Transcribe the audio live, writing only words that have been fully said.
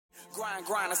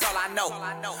Grind, that's all I know.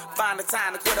 Find the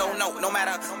time to quit, oh no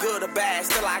matter good or bad,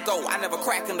 still I go. I never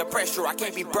crack under pressure, I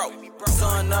can't be broke.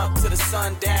 Sun up to the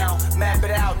sun down, map it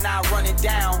out, now run it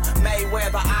down.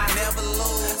 Mayweather, I never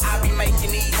lose. I be making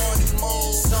these money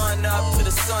moves. Sun up to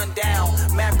the sun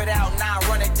down, map it out, now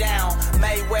run it down.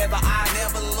 Mayweather, I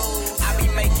never lose. I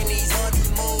be making these money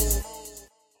moves.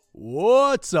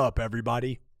 What's up,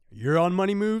 everybody? You're on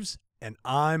Money Moves, and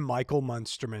I'm Michael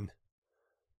Munsterman.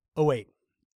 Oh, wait.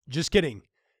 Just kidding.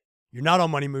 You're not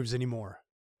on Money Moves anymore.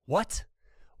 What?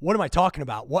 What am I talking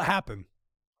about? What happened?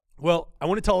 Well, I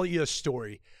want to tell you a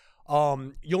story.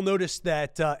 You'll notice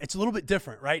that it's a little bit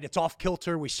different, right? It's off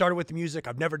kilter. We started with the music.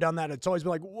 I've never done that. It's always been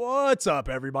like, what's up,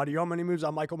 everybody? You're on Money Moves.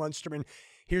 I'm Michael Munsterman.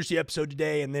 Here's the episode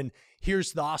today. And then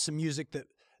here's the awesome music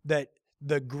that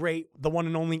the one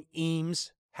and only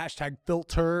Eames,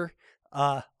 #filter.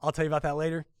 I'll tell you about that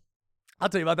later. I'll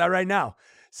tell you about that right now.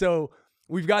 So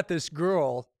we've got this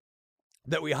girl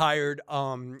that we hired.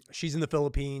 She's in the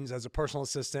Philippines as a personal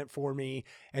assistant for me,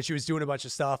 and she was doing a bunch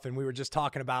of stuff. And we were just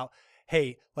talking about,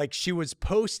 hey, like she was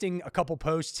posting a couple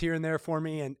posts here and there for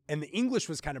me, and the English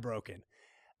was kind of broken.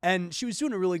 And she was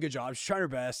doing a really good job. She's trying her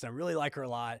best. And I really like her a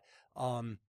lot.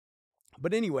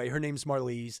 But anyway, her name's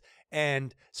Marlise.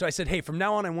 And so I said, hey, from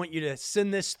now on, I want you to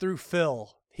send this through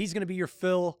Phil. He's going to be your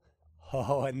Phil.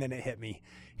 Oh, and then it hit me.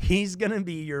 He's going to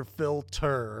be your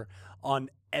filter on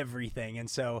everything. And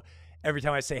so every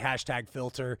time I say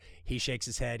 #filter, he shakes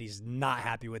his head. He's not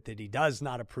happy with it. He does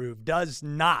not approve, does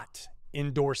not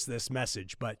endorse this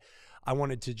message. But I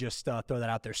wanted to just throw that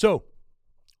out there. So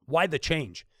why the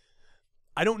change?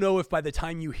 I don't know if by the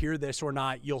time you hear this or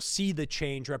not, you'll see the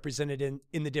change represented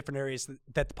in the different areas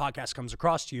that the podcast comes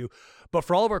across to you. But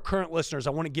for all of our current listeners,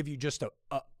 I want to give you just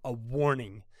a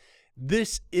warning.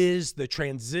 This is the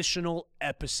transitional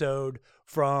episode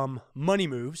from Money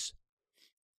Moves,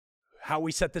 how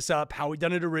we set this up, how we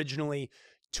done it originally,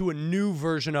 to a new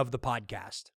version of the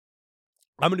podcast.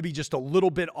 I'm going to be just a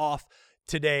little bit off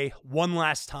today, one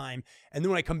last time, and then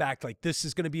when I come back, like, this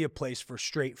is going to be a place for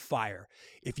straight fire.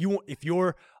 If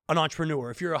you're an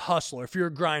entrepreneur, if you're a hustler, if you're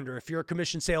a grinder, if you're a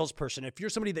commission salesperson, if you're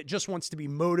somebody that just wants to be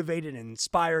motivated and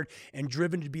inspired and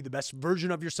driven to be the best version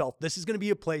of yourself, this is going to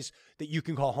be a place that you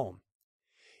can call home.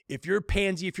 If you're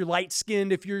pansy, if you're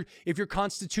light-skinned, if your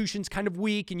constitution's kind of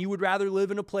weak and you would rather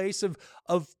live in a place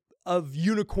of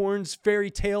unicorns,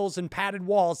 fairy tales, and padded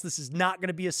walls, this is not going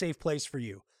to be a safe place for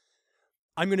you.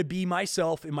 I'm going to be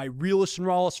myself in my realest and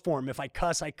rawest form. If I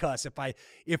cuss, I cuss.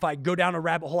 If I go down a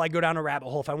rabbit hole, I go down a rabbit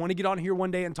hole. If I want to get on here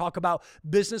one day and talk about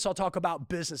business, I'll talk about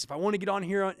business. If I want to get on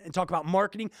here and talk about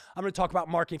marketing, I'm going to talk about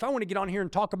marketing. If I want to get on here and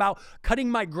talk about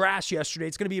cutting my grass yesterday,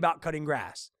 it's going to be about cutting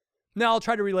grass. Now, I'll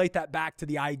try to relate that back to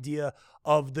the idea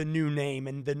of the new name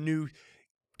and the new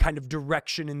kind of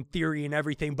direction and theory and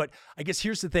everything. But I guess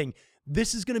here's the thing.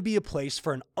 This is going to be a place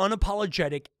for an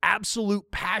unapologetic, absolute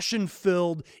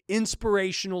passion-filled,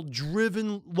 inspirational,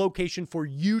 driven location for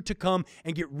you to come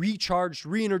and get recharged,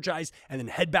 re-energized, and then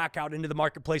head back out into the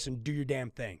marketplace and do your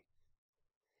damn thing.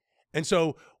 And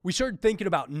so we started thinking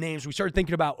about names. We started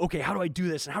thinking about, okay, how do I do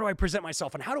this? And how do I present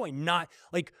myself? And how do I not,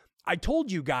 like, I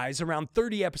told you guys around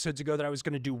 30 episodes ago that I was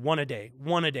going to do one a day.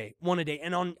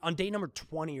 And on day number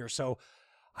 20 or so,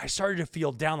 I started to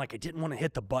feel down, like I didn't want to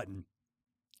hit the button.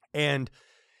 And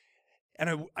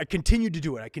I continued to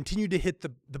do it. I continued to hit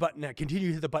the button. I continued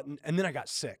to hit the button. And then I got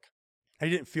sick. I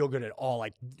didn't feel good at all,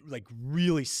 like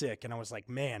really sick. And I was like,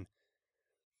 man.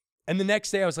 And the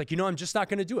next day I was like, I'm just not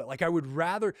going to do it. Like, I would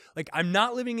rather, like, I'm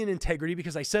not living in integrity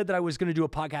because I said that I was going to do a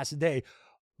podcast a day,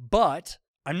 but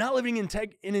I'm not living in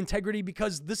integrity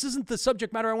because this isn't the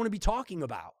subject matter I want to be talking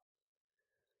about.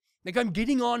 Like, I'm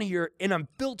getting on here and I'm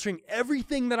filtering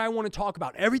everything that I want to talk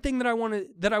about, everything that I want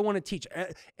to teach.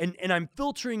 And I'm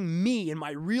filtering me in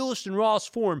my realest and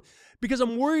rawest form because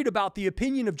I'm worried about the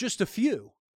opinion of just a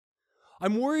few.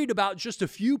 I'm worried about just a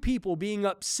few people being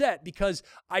upset because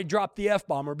I dropped the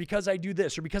F-bomb or because I do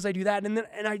this or because I do that. And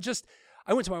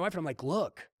I went to my wife and I'm like,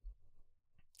 look,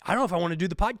 I don't know if I want to do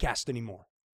the podcast anymore.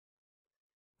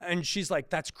 And she's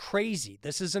like, that's crazy.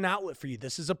 This is an outlet for you.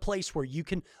 This is a place where you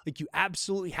can, like, you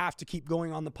absolutely have to keep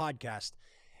going on the podcast.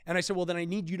 And I said, well, then I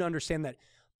need you to understand that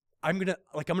I'm going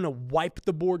to wipe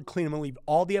the board clean. I'm going to leave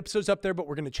all the episodes up there, but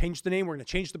we're going to change the name. We're going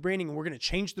to change the branding, and we're going to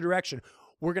change the direction.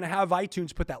 We're going to have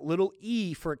iTunes put that little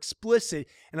E for explicit.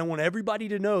 And I want everybody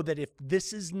to know that if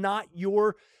this is not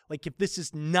your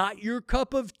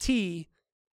cup of tea,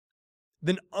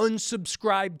 then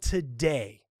unsubscribe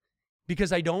today.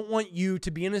 Because I don't want you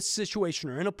to be in a situation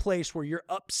or in a place where you're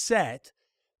upset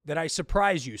that I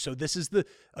surprise you. So this is the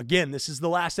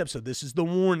last episode. This is the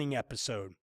warning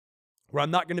episode. where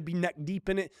I'm not going to be neck deep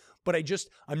in it, but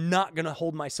I'm not going to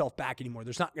hold myself back anymore.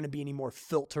 There's not going to be any more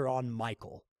filter on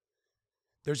Michael.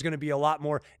 There's going to be a lot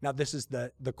more. Now, this is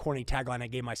the corny tagline I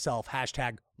gave myself,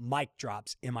 hashtag mic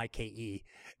drops, M-I-K-E.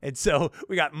 And so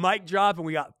we got mic drop and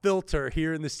we got filter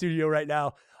here in the studio right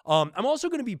now. I'm also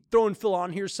going to be throwing Phil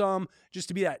on here some, just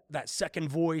to be that second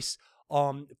voice.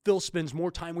 Phil spends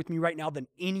more time with me right now than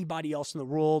anybody else in the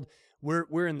world.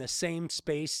 We're in the same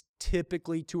space,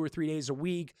 typically 2 or 3 days a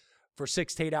week for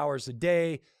 6 to 8 hours a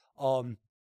day.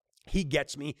 He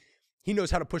gets me. He knows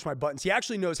how to push my buttons. He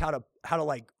actually knows how to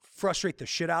like frustrate the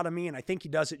shit out of me. And I think he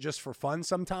does it just for fun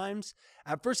sometimes.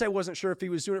 At first I wasn't sure if he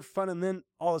was doing it for fun. And then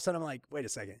all of a sudden I'm like, wait a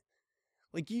second.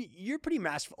 Like you're pretty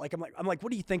masterful. Like, I'm like,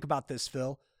 what do you think about this,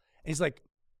 Phil? And he's like,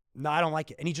 no, I don't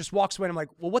like it. And he just walks away. And I'm like,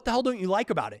 well, what the hell don't you like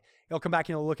about it? He'll come back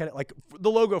and he'll look at it, like the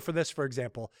logo for this, for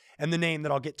example, and the name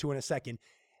that I'll get to in a second.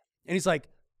 And he's like,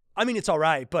 I mean, it's all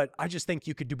right, but I just think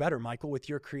you could do better, Michael, with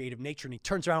your creative nature. And he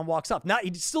turns around and walks off. Now,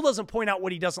 he still doesn't point out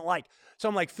what he doesn't like. So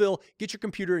I'm like, Phil, get your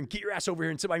computer and get your ass over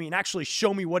here and actually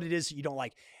show me what it is that you don't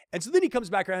like. And so then he comes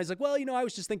back around. He's like, well, I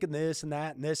was just thinking this and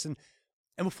that and this. And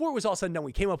before it was all said and done,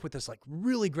 we came up with this like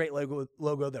really great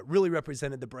logo that really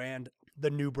represented the brand, the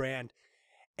new brand.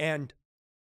 And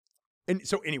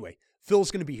so anyway,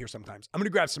 Phil's going to be here sometimes. I'm going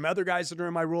to grab some other guys that are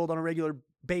in my world on a regular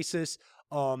basis.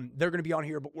 They're going to be on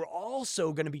here, but we're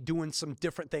also going to be doing some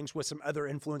different things with some other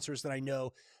influencers that I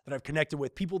know that I've connected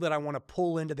with, people that I want to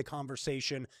pull into the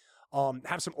conversation.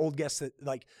 Have some old guests that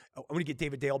I'm going to get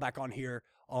David Dale back on here.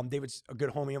 David's a good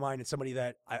homie of mine and somebody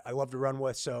that I love to run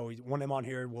with. So I want him on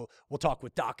here. We'll talk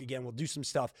with Doc again. We'll do some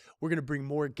stuff. We're going to bring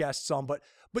more guests on, but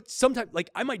sometimes like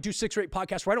I might do 6 or 8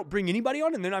 podcasts where I don't bring anybody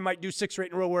on. And then I might do 6 or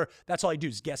 8 in a row where that's all I do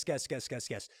is guest. There's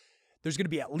going to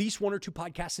be at least 1 or 2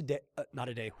 podcasts a day, not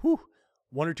a day. 1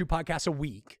 or 2 podcasts a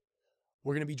week.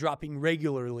 We're going to be dropping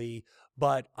regularly,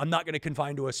 but I'm not going to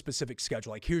confine to a specific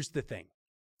schedule. Like, here's the thing.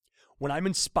 When I'm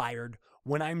inspired,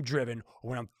 when I'm driven,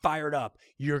 or when I'm fired up,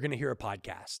 you're going to hear a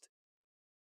podcast.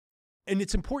 And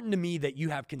it's important to me that you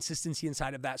have consistency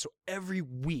inside of that. So every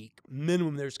week,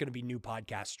 minimum, there's going to be new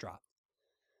podcasts dropped.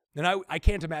 And I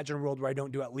can't imagine a world where I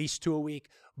don't do at least 2 a week,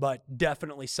 but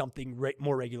definitely something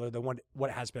more regular than what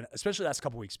it has been, especially the last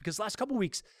couple of weeks. Because the last couple of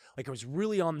weeks, like I was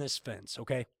really on this fence,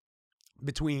 okay,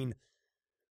 between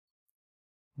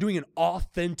doing an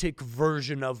authentic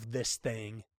version of this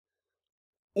thing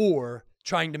or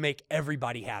trying to make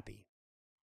everybody happy.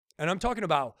 And I'm talking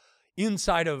about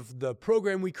inside of the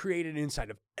program we created, inside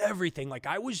of everything. Like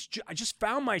I just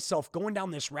found myself going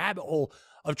down this rabbit hole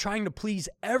of trying to please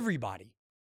everybody.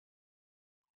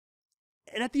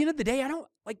 And at the end of the day, I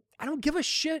don't give a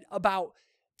shit about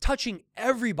touching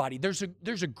everybody. There's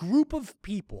a group of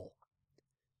people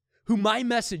who my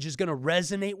message is going to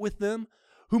resonate with them,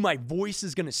 who my voice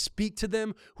is going to speak to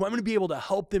them, who I'm going to be able to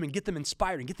help them and get them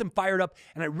inspired and get them fired up.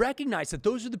 And I recognize that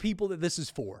those are the people that this is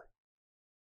for.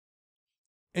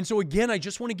 And so again, I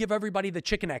just want to give everybody the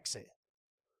chicken exit.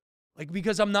 Like,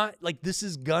 because I'm not like, this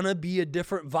is going to be a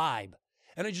different vibe.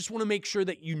 And I just want to make sure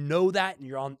that you know that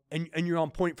and you're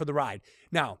on point for the ride.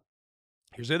 Now,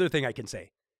 here's the other thing I can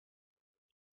say.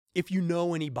 If you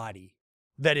know anybody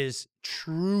that is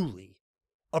truly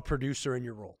a producer in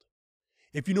your world,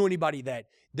 if you know anybody that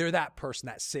they're that person,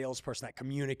 that salesperson, that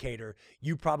communicator,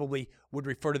 you probably would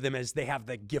refer to them as they have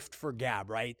the gift for gab,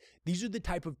 right? These are the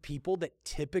type of people that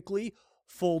typically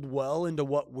fold well into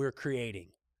what we're creating.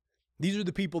 These are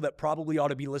the people that probably ought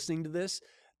to be listening to this.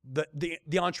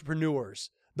 The entrepreneurs,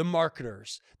 the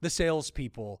marketers, the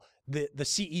salespeople, the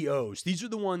CEOs. These are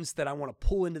the ones that I want to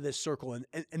pull into this circle.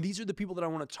 And these are the people that I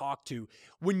want to talk to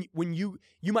when you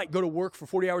might go to work for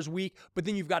 40 hours a week, but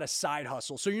then you've got a side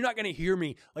hustle. So you're not going to hear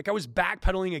me. Like I was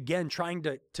backpedaling again, trying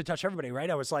to touch everybody, right?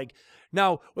 I was like,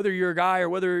 now, whether you're a guy or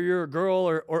whether you're a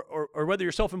girl or whether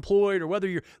you're self-employed or whether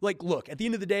you're like, look, at the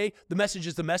end of the day, the message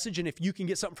is the message. And if you can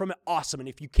get something from it, awesome. And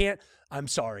if you can't, I'm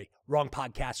sorry, wrong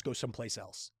podcast, go someplace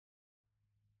else.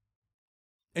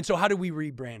 And so how do we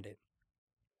rebrand it?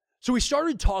 So we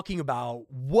started talking about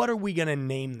what are we going to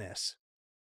name this?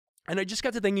 And I just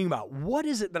got to thinking about what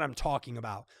is it that I'm talking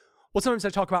about? Well, sometimes I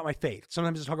talk about my faith.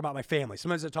 Sometimes I talk about my family.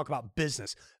 Sometimes I talk about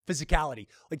business, physicality.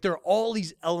 Like there are all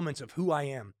these elements of who I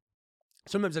am.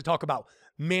 Sometimes I talk about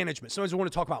management. Sometimes I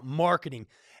want to talk about marketing.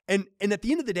 And at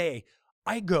the end of the day,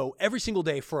 I go every single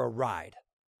day for a ride.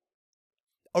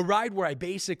 A ride where I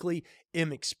basically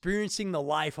am experiencing the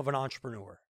life of an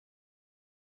entrepreneur.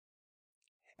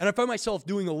 And I find myself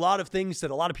doing a lot of things that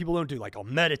a lot of people don't do. Like I'll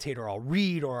meditate or I'll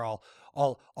read or I'll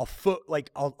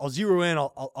zero in.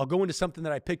 I'll go into something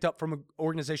that I picked up from an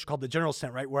organization called the General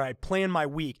Center, right? Where I plan my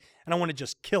week and I want to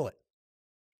just kill it.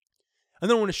 And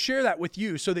then I want to share that with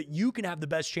you so that you can have the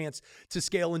best chance to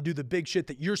scale and do the big shit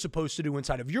that you're supposed to do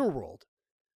inside of your world.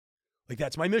 Like,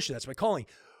 that's my mission. That's my calling.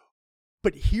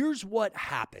 But here's what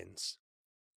happens.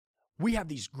 We have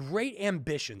these great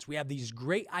ambitions. We have these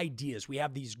great ideas. We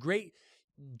have these great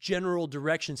general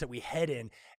directions that we head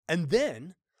in. And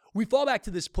then we fall back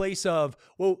to this place of,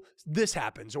 well, this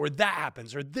happens or that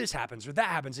happens or this happens or that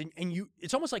happens. And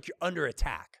it's almost like you're under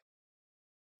attack.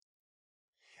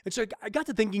 And so I got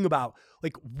to thinking about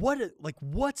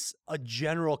what's a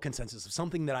general consensus of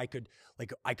something that I could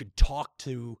talk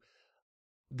to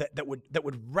that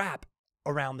would wrap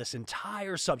around this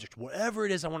entire subject, whatever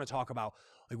it is I want to talk about.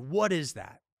 Like, what is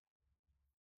that?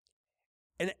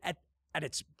 And at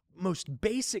its most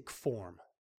basic form,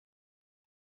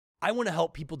 I want to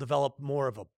help people develop more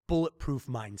of a bulletproof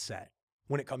mindset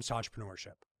when it comes to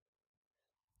entrepreneurship.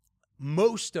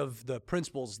 Most of the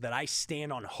principles that I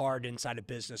stand on hard inside of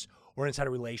business or inside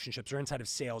of relationships or inside of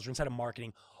sales or inside of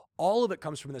marketing, all of it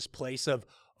comes from this place of,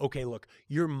 okay, look,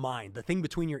 your mind, the thing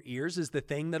between your ears is the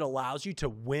thing that allows you to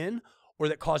win or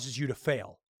that causes you to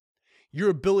fail. Your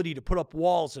ability to put up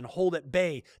walls and hold at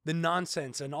bay the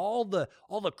nonsense and all the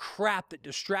crap that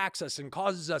distracts us and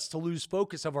causes us to lose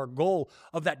focus of our goal,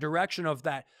 of that direction, of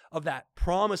that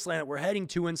promised land that we're heading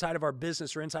to inside of our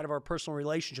business or inside of our personal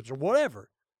relationships or whatever.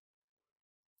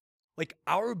 Like,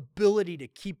 our ability to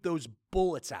keep those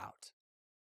bullets out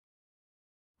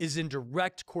is in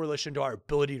direct correlation to our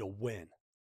ability to win.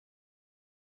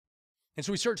 And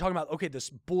so we started talking about, okay, this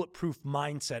bulletproof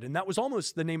mindset. And that was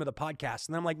almost the name of the podcast.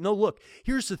 And I'm like, no, look,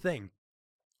 here's the thing.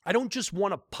 I don't just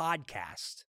want a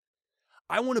podcast.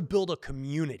 I want to build a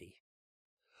community.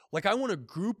 Like, I want a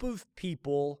group of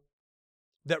people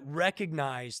that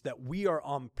recognize that we are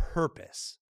on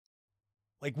purpose.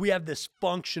 Like, we have this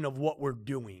function of what we're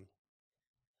doing.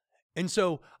 And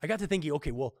so I got to thinking,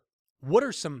 okay, well, what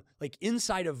are some, like,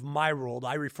 inside of my world,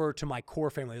 I refer to my core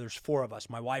family. There's 4 of us,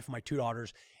 my wife, my 2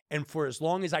 daughters. And for as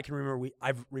long as I can remember,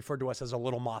 I've referred to us as a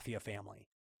little mafia family.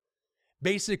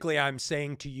 Basically, I'm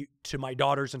saying to you, to my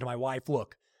daughters and to my wife,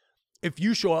 look, if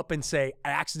you show up and say,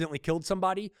 I accidentally killed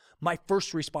somebody, my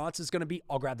first response is going to be,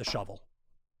 I'll grab the shovel.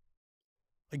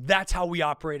 Like, that's how we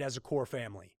operate as a core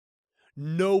family.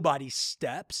 Nobody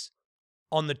steps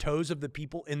on the toes of the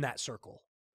people in that circle.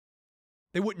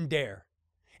 They wouldn't dare.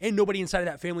 And nobody inside of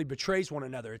that family betrays one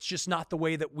another. It's just not the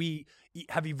way that we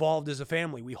have evolved as a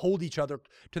family. We hold each other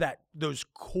to those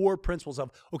core principles of,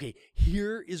 okay,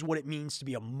 here is what it means to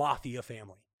be a mafia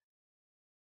family.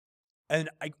 And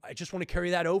I just want to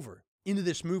carry that over into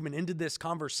this movement, into this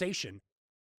conversation.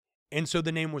 And so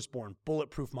the name was born,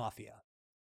 Bulletproof Mafia.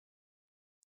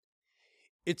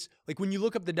 It's like, when you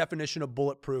look up the definition of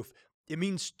bulletproof, it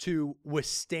means to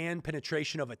withstand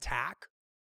penetration of attack.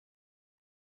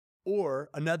 Or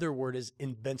another word is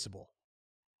invincible.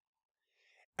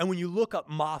 And when you look up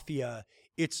mafia,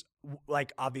 it's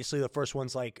like, obviously the first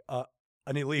one's like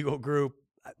an illegal group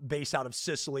based out of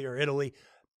Sicily or Italy.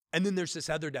 And then there's this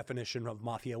other definition of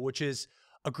mafia, which is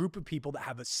a group of people that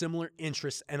have a similar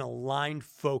interest and aligned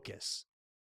focus.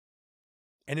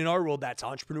 And in our world, that's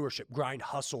entrepreneurship, grind,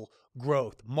 hustle,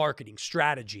 growth, marketing,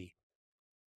 strategy.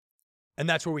 And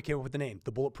that's where we came up with the name,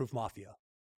 the Bulletproof Mafia.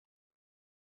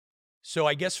 So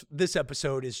I guess this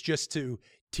episode is just to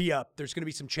tee up. There's going to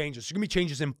be some changes. There's going to be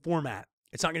changes in format.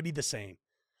 It's not going to be the same.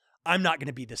 I'm not going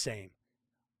to be the same.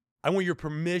 I want your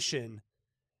permission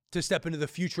to step into the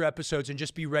future episodes and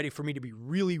just be ready for me to be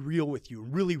really real with you,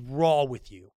 really raw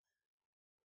with you.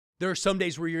 There are some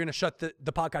days where you're going to shut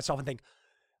the podcast off and think,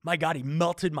 my God, he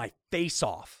melted my face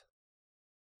off.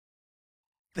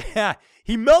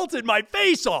 He melted my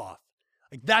face off.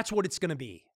 Like, that's what it's going to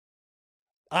be.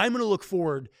 I'm going to look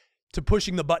forward to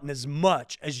pushing the button as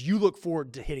much as you look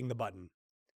forward to hitting the button.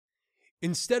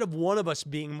 Instead of one of us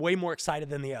being way more excited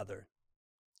than the other,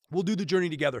 we'll do the journey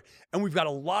together. And we've got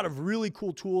a lot of really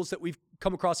cool tools that we've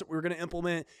come across that we're going to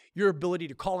implement. Your ability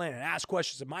to call in and ask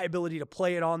questions and my ability to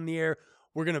play it on the air.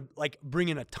 We're going to bring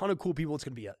in a ton of cool people. It's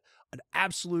going to be an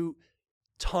absolute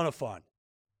ton of fun.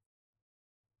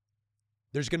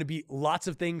 There's going to be lots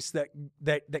of things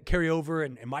that carry over,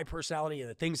 and my personality and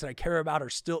the things that I care about are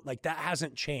still, like, that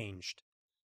hasn't changed.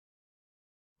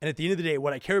 And at the end of the day,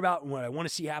 what I care about and what I want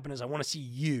to see happen is I want to see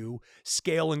you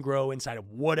scale and grow inside of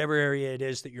whatever area it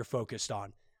is that you're focused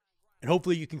on. And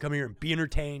hopefully you can come here and be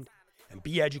entertained and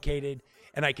be educated,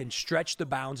 and I can stretch the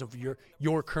bounds of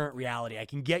your current reality. I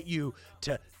can get you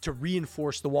to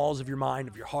reinforce the walls of your mind,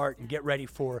 of your heart, and get ready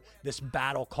for this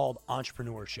battle called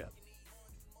entrepreneurship.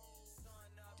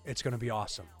 It's going to be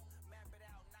awesome.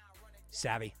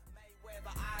 Savvy.